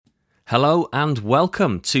Hello and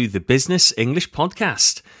welcome to the Business English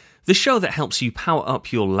Podcast, the show that helps you power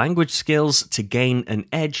up your language skills to gain an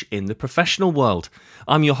edge in the professional world.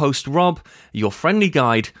 I'm your host Rob, your friendly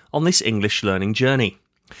guide on this English learning journey.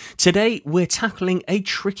 Today we're tackling a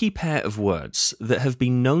tricky pair of words that have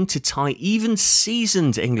been known to tie even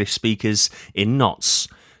seasoned English speakers in knots: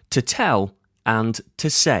 to tell and to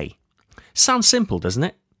say. Sounds simple, doesn't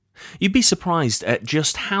it? You'd be surprised at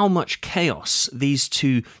just how much chaos these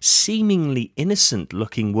two seemingly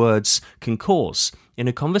innocent-looking words can cause in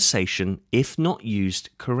a conversation if not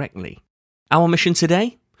used correctly. Our mission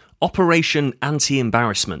today? Operation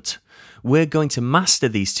Anti-Embarrassment. We're going to master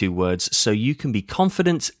these two words so you can be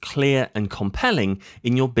confident, clear, and compelling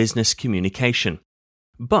in your business communication.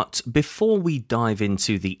 But before we dive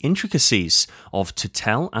into the intricacies of to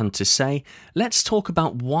tell and to say, let's talk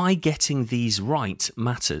about why getting these right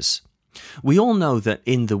matters. We all know that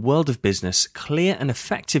in the world of business, clear and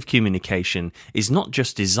effective communication is not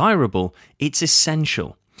just desirable, it's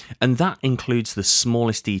essential. And that includes the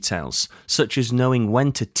smallest details, such as knowing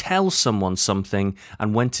when to tell someone something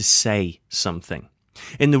and when to say something.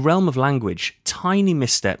 In the realm of language, tiny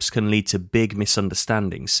missteps can lead to big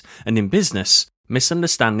misunderstandings, and in business,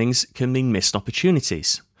 misunderstandings can mean missed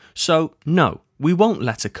opportunities. So, no, we won't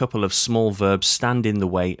let a couple of small verbs stand in the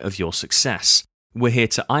way of your success. We're here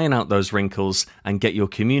to iron out those wrinkles and get your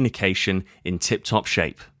communication in tip-top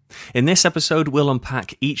shape. In this episode, we'll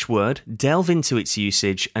unpack each word, delve into its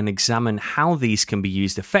usage, and examine how these can be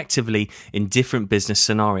used effectively in different business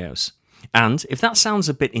scenarios. And if that sounds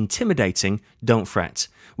a bit intimidating, don't fret.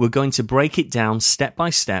 We're going to break it down step by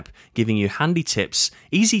step, giving you handy tips,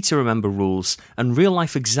 easy to remember rules, and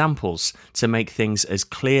real-life examples to make things as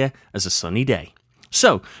clear as a sunny day.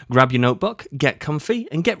 So, grab your notebook, get comfy,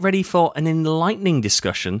 and get ready for an enlightening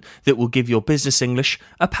discussion that will give your business English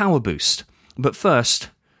a power boost. But first,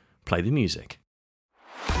 play the music.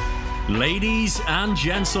 Ladies and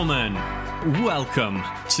gentlemen, welcome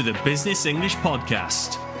to the Business English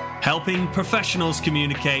Podcast. Helping professionals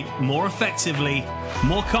communicate more effectively,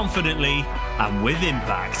 more confidently, and with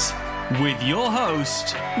impact. With your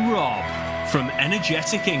host, Rob, from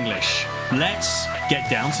Energetic English. Let's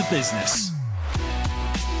get down to business.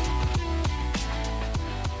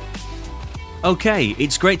 Okay,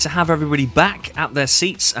 it's great to have everybody back at their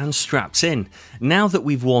seats and strapped in. Now that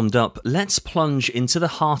we've warmed up, let's plunge into the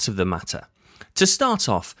heart of the matter. To start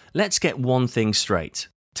off, let's get one thing straight.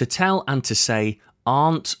 To tell and to say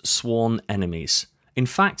aren't sworn enemies. In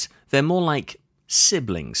fact, they're more like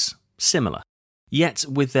siblings, similar, yet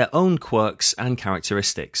with their own quirks and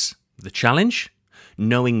characteristics. The challenge?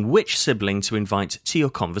 Knowing which sibling to invite to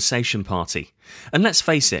your conversation party. And let's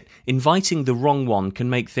face it, inviting the wrong one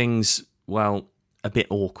can make things, well, a bit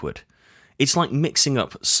awkward. It's like mixing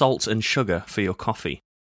up salt and sugar for your coffee.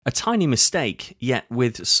 A tiny mistake, yet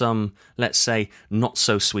with some, let's say, not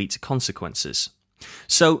so sweet consequences.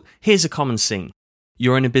 So here's a common scene.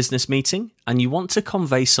 You're in a business meeting and you want to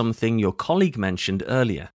convey something your colleague mentioned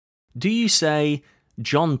earlier. Do you say,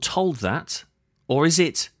 John told that? Or is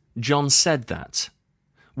it, John said that?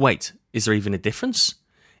 Wait, is there even a difference?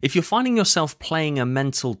 If you're finding yourself playing a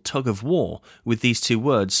mental tug of war with these two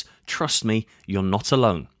words, trust me, you're not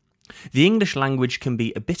alone. The English language can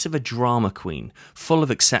be a bit of a drama queen, full of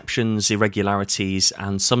exceptions, irregularities,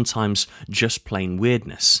 and sometimes just plain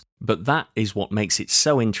weirdness. But that is what makes it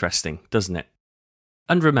so interesting, doesn't it?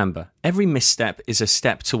 And remember, every misstep is a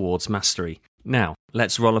step towards mastery. Now,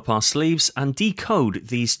 let's roll up our sleeves and decode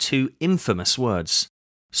these two infamous words.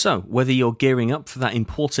 So, whether you're gearing up for that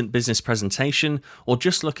important business presentation or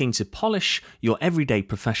just looking to polish your everyday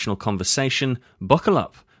professional conversation, buckle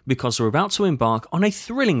up, because we're about to embark on a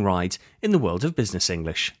thrilling ride in the world of business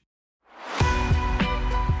English.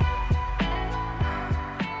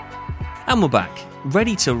 And we're back,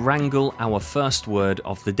 ready to wrangle our first word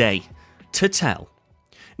of the day, to tell.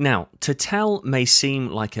 Now, to tell may seem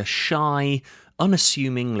like a shy,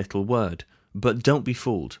 unassuming little word, but don't be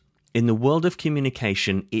fooled. In the world of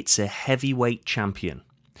communication, it's a heavyweight champion.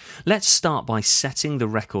 Let's start by setting the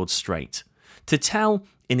record straight. To tell,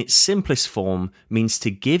 in its simplest form, means to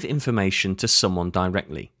give information to someone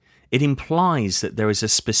directly. It implies that there is a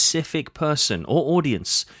specific person or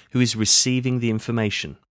audience who is receiving the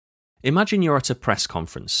information. Imagine you're at a press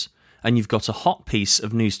conference and you've got a hot piece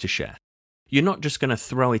of news to share. You're not just going to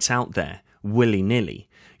throw it out there willy-nilly.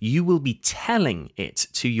 You will be telling it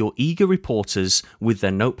to your eager reporters with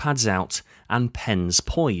their notepads out and pens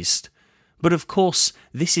poised. But of course,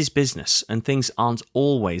 this is business and things aren't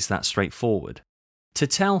always that straightforward. To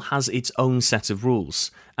tell has its own set of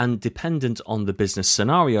rules and, dependent on the business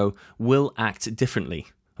scenario, will act differently,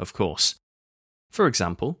 of course. For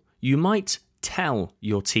example, You might tell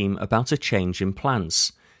your team about a change in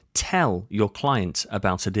plans, tell your client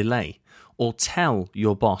about a delay, or tell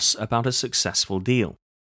your boss about a successful deal.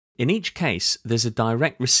 In each case, there's a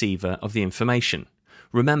direct receiver of the information.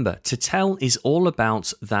 Remember, to tell is all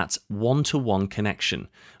about that one-to-one connection,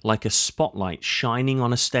 like a spotlight shining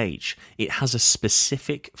on a stage. It has a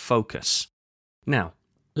specific focus. Now,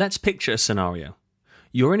 let's picture a scenario.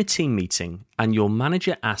 You're in a team meeting and your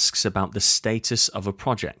manager asks about the status of a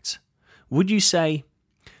project. Would you say,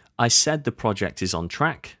 "I said the project is on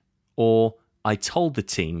track," or "I told the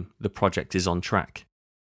team the project is on track"?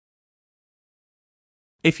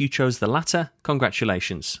 If you chose the latter,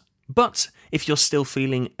 congratulations. But if you're still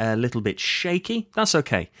feeling a little bit shaky, that's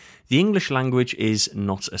okay. The English language is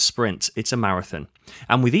not a sprint, it's a marathon.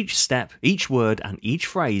 And with each step, each word, and each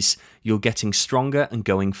phrase, you're getting stronger and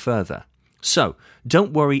going further. So,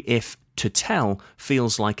 don't worry if to tell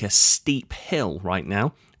feels like a steep hill right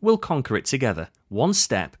now. We'll conquer it together, one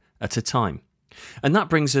step at a time. And that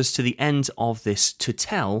brings us to the end of this to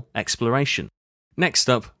tell exploration. Next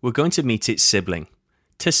up, we're going to meet its sibling,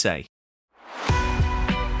 to say.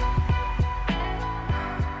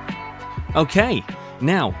 Okay,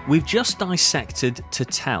 now we've just dissected to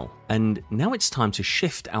tell, and now it's time to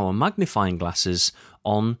shift our magnifying glasses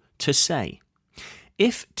on to say.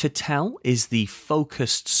 If to tell is the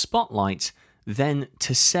focused spotlight, then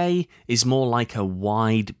to say is more like a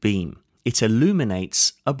wide beam. It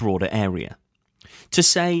illuminates a broader area. To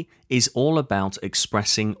say is all about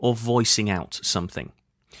expressing or voicing out something.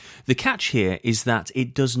 The catch here is that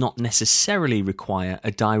it does not necessarily require a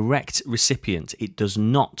direct recipient. It does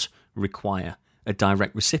not require a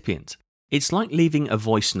direct recipient. It's like leaving a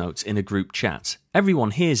voice note in a group chat.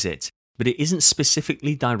 Everyone hears it, but it isn't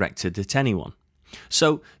specifically directed at anyone.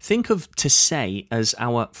 So think of to say as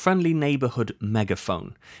our friendly neighborhood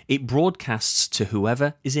megaphone. It broadcasts to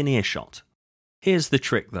whoever is in earshot. Here's the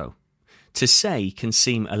trick though. To say can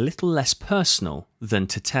seem a little less personal than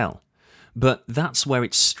to tell, but that's where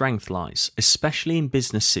its strength lies, especially in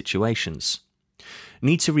business situations.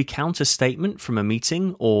 Need to recount a statement from a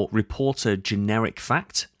meeting or report a generic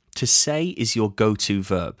fact? To say is your go-to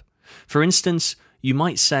verb. For instance, you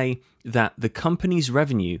might say that the company's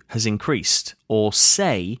revenue has increased, or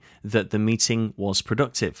say that the meeting was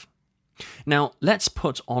productive. Now, let's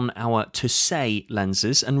put on our to say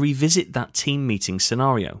lenses and revisit that team meeting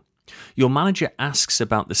scenario. Your manager asks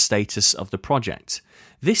about the status of the project.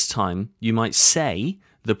 This time, you might say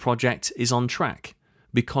the project is on track,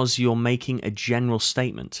 because you're making a general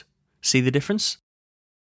statement. See the difference?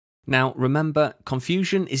 Now, remember,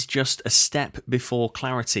 confusion is just a step before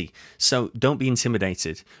clarity, so don't be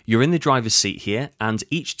intimidated. You're in the driver's seat here, and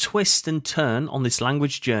each twist and turn on this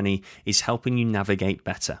language journey is helping you navigate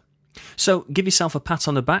better. So give yourself a pat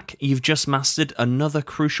on the back. You've just mastered another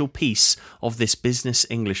crucial piece of this business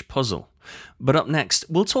English puzzle. But up next,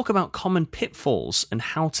 we'll talk about common pitfalls and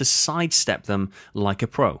how to sidestep them like a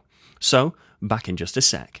pro. So, back in just a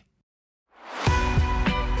sec.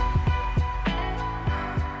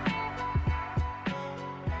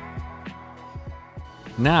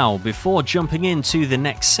 Now, before jumping into the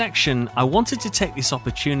next section, I wanted to take this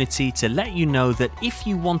opportunity to let you know that if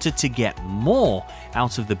you wanted to get more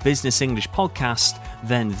out of the Business English podcast,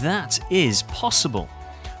 then that is possible.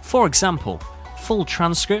 For example, full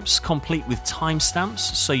transcripts complete with timestamps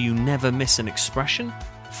so you never miss an expression,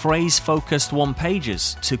 phrase-focused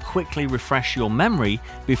one-pagers to quickly refresh your memory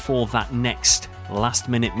before that next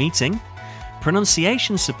last-minute meeting,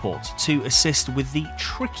 pronunciation support to assist with the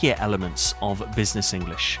trickier elements of business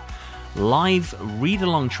English, live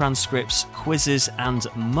read-along transcripts, quizzes, and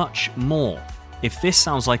much more. If this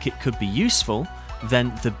sounds like it could be useful,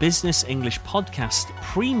 then the Business English Podcast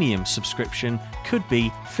Premium subscription could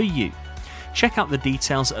be for you. Check out the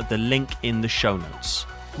details at the link in the show notes.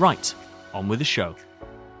 Right, on with the show.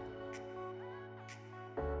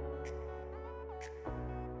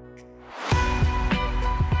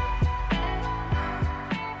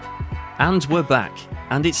 And we're back,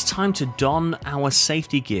 and it's time to don our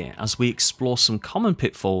safety gear as we explore some common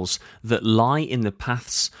pitfalls that lie in the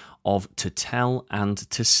paths of to tell and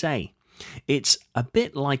to say. It's a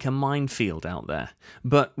bit like a minefield out there,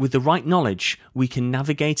 but with the right knowledge, we can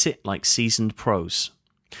navigate it like seasoned pros.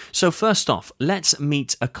 So first off, let's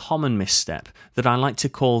meet a common misstep that I like to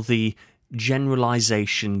call the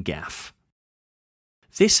generalization gaffe.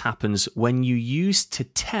 This happens when you use to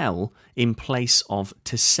tell in place of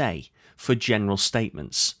to say for general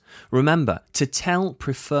statements. Remember, to tell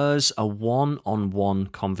prefers a one-on-one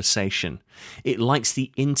conversation. It likes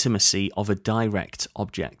the intimacy of a direct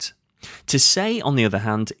object. To say, on the other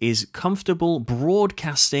hand, is comfortable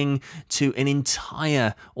broadcasting to an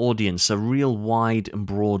entire audience, a real wide and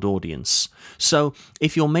broad audience. So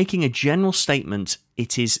if you're making a general statement,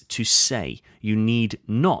 it is to say. You need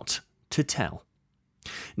not to tell.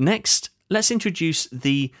 Next, let's introduce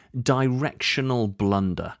the directional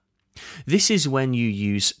blunder. This is when you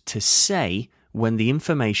use to say when the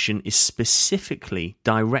information is specifically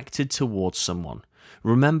directed towards someone.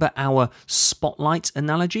 Remember our spotlight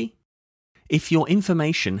analogy? If your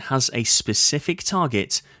information has a specific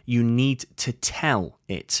target, you need to tell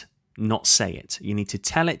it, not say it. You need to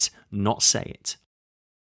tell it, not say it.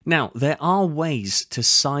 Now, there are ways to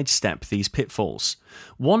sidestep these pitfalls.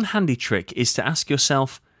 One handy trick is to ask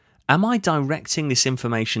yourself, am I directing this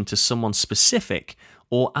information to someone specific,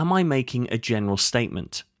 or am I making a general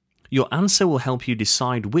statement? Your answer will help you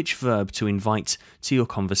decide which verb to invite to your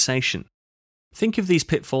conversation. Think of these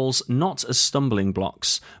pitfalls not as stumbling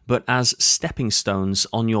blocks, but as stepping stones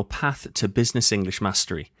on your path to business English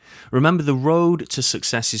mastery. Remember, the road to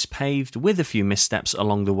success is paved with a few missteps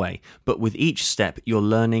along the way, but with each step you're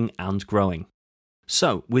learning and growing.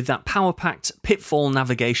 So, with that power-packed pitfall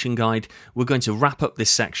navigation guide, we're going to wrap up this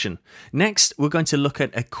section. Next, we're going to look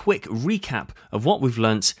at a quick recap of what we've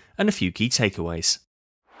learnt and a few key takeaways.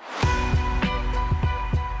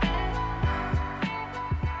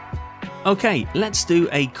 Okay, let's do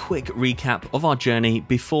a quick recap of our journey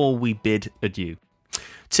before we bid adieu.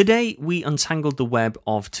 Today, we untangled the web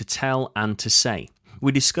of to tell and to say.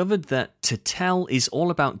 We discovered that to tell is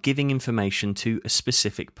all about giving information to a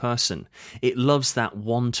specific person. It loves that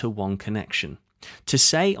one-to-one connection. To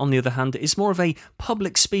say, on the other hand, is more of a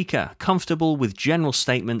public speaker, comfortable with general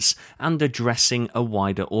statements and addressing a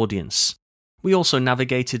wider audience. We also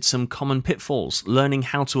navigated some common pitfalls, learning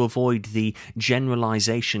how to avoid the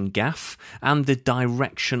generalization gaffe and the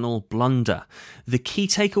directional blunder. The key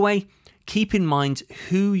takeaway? Keep in mind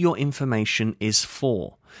who your information is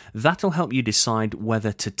for. That'll help you decide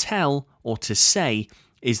whether to tell or to say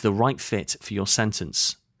is the right fit for your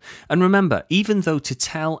sentence. And remember, even though to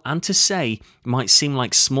tell and to say might seem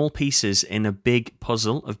like small pieces in a big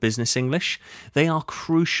puzzle of business English, they are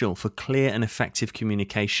crucial for clear and effective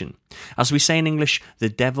communication. As we say in English, the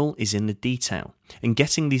devil is in the detail, and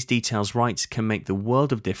getting these details right can make the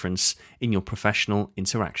world of difference in your professional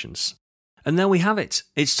interactions. And there we have it.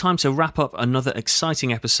 It's time to wrap up another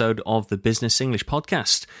exciting episode of the Business English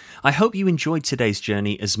Podcast. I hope you enjoyed today's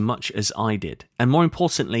journey as much as I did. And more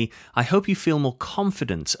importantly, I hope you feel more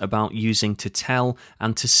confident about using to tell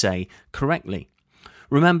and to say correctly.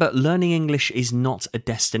 Remember, learning English is not a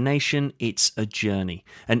destination, it's a journey.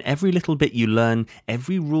 And every little bit you learn,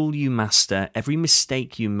 every rule you master, every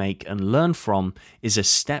mistake you make and learn from is a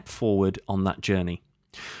step forward on that journey.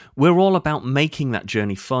 We're all about making that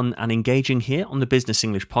journey fun and engaging here on the Business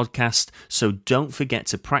English Podcast, so don't forget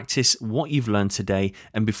to practice what you've learned today,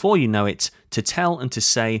 and before you know it, to tell and to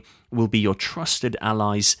say will be your trusted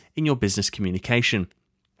allies in your business communication.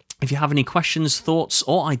 If you have any questions, thoughts,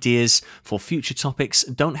 or ideas for future topics,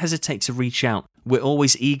 don't hesitate to reach out. We're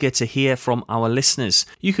always eager to hear from our listeners.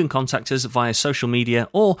 You can contact us via social media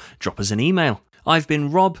or drop us an email. I've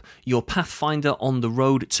been Rob, your pathfinder on the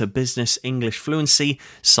road to business English fluency,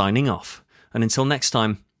 signing off. And until next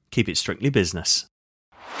time, keep it strictly business.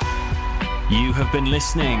 You have been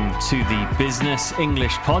listening to the Business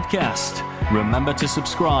English Podcast. Remember to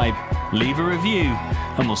subscribe, leave a review,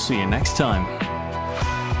 and we'll see you next time.